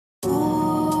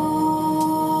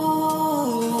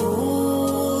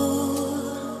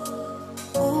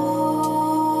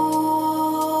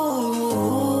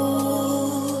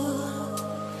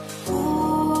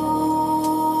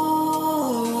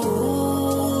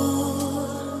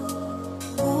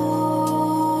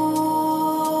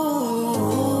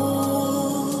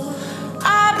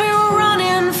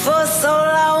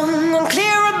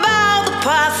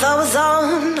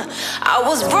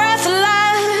was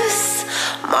breathless,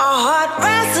 my heart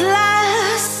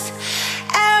restless.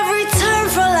 Every turn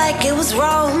felt like it was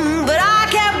wrong, but I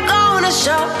kept going to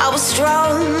show I was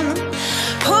strong.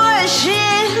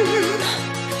 Pushing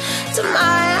to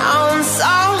my own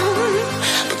song,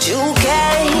 but you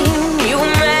came, you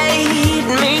made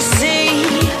me see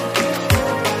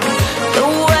the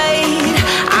weight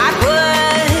I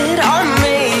put on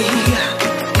me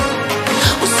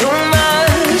was too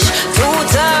much, too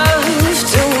tough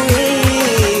to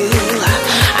heal.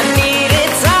 I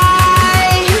needed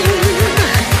time,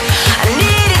 I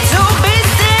needed to be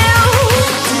still.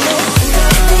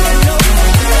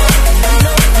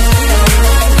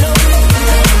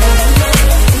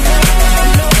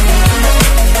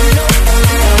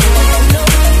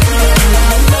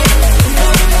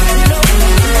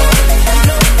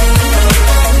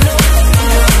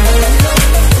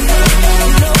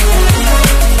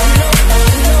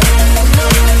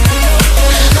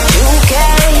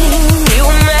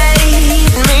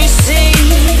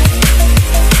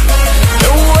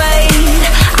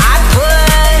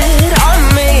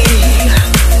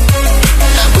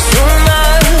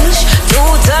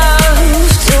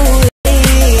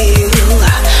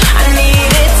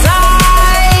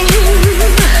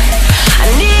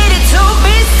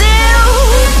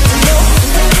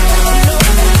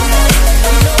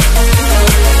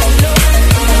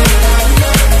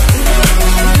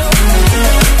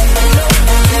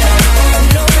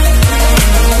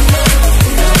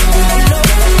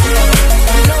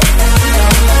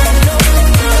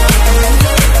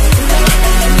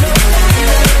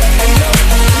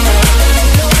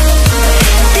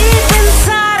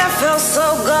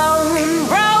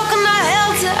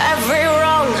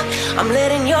 I'm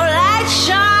letting your light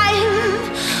shine,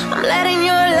 I'm letting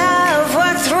your love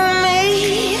work through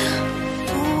me.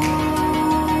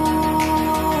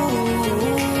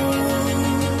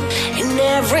 In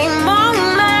every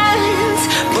moment,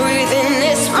 breathe in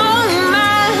this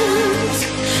moment.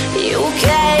 You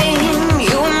came,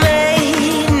 you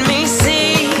made me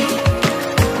see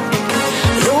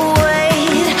the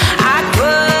weight I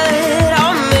put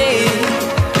on me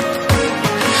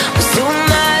was too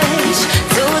much,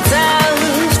 too tough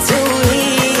to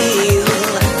heal.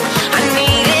 I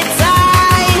needed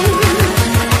time,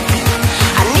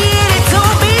 I needed to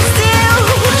be still,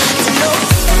 to know.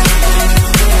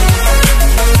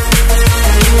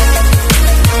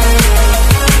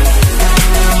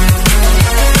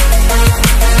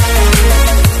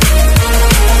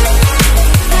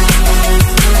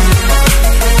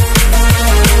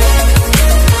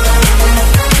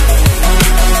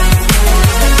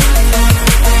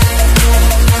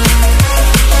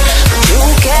 You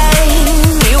came,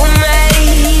 you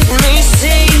made me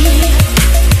see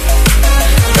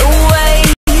the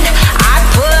weight I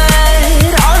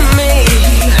put on me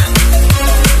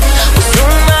was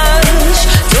too much,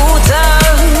 too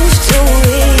tough to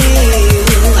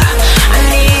heal. I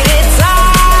needed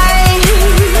time,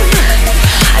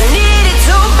 I needed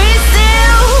to be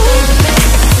still.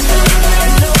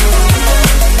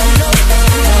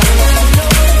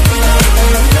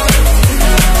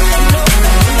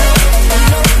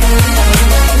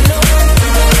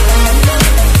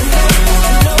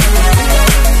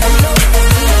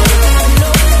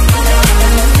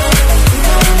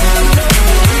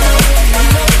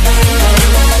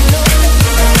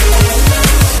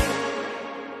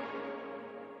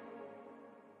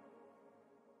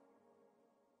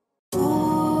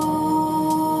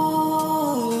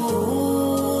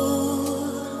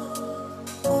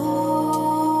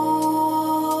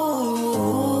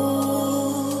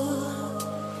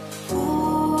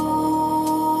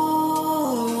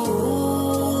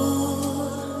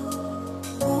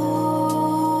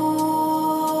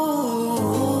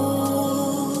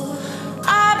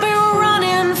 I've been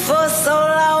running for so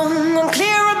long, I'm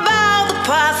clear about the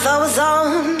path I was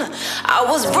on. I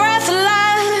was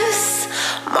breathless,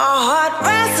 my heart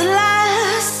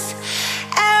restless.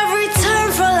 Every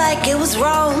turn felt like it was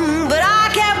wrong, but I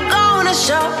kept going to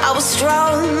show I was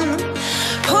strong.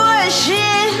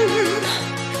 Pushing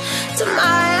to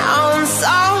my own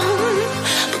song,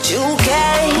 but you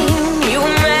came, you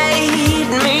made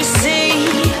me see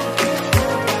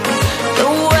the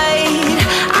weight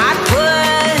I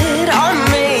put on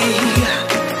me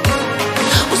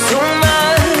was too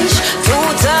much, too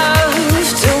tough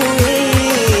to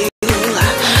heal.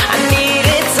 I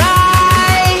needed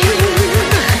time,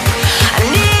 I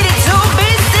needed to be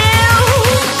still.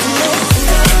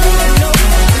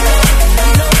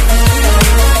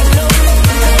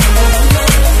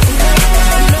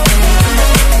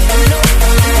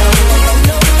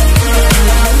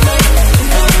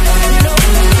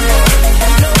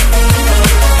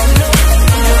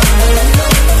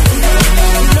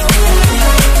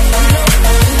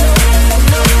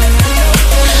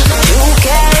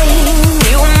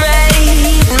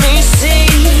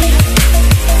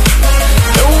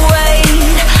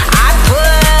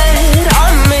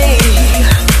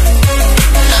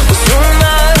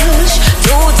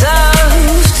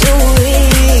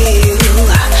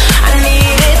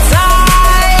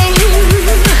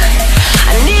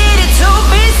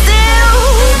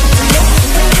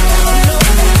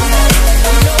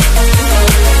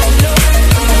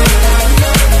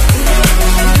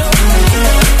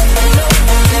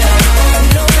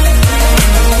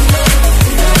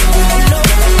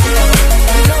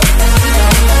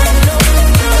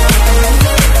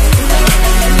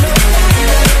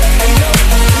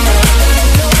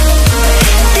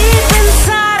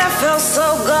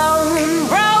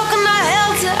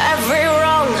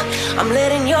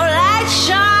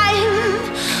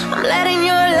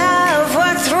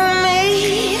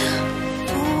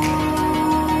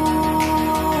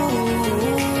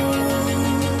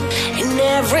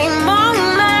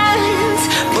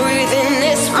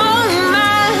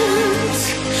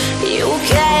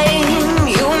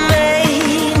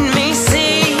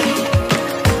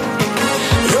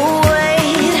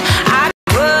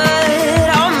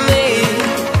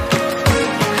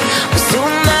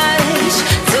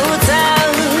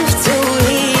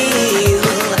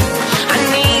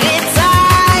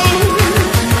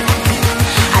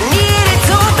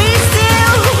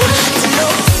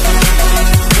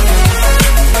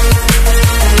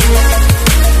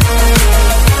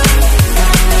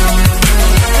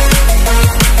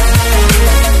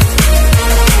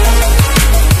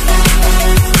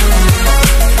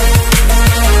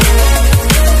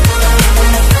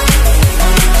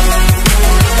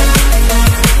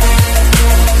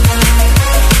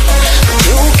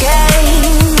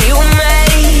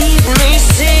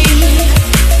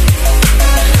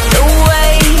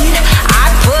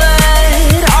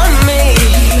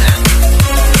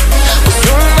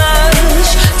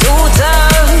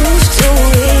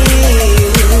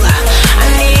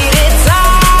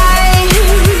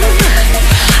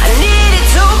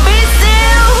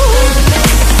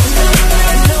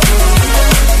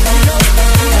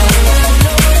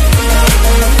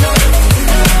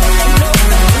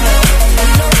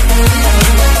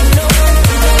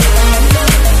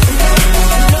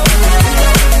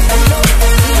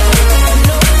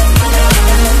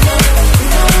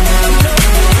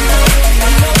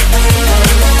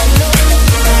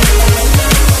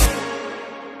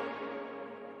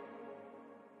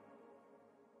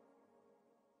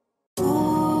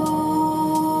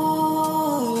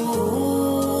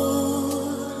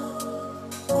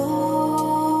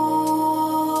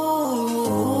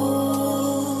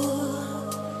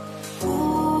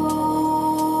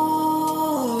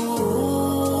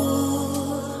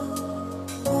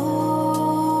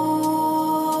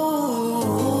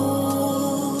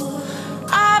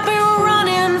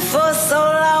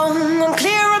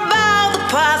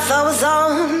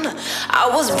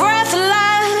 was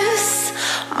breathless,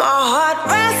 my heart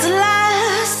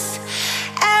restless.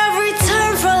 Every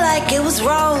turn felt like it was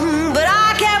wrong, but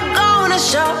I kept going to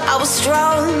show I was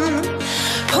strong.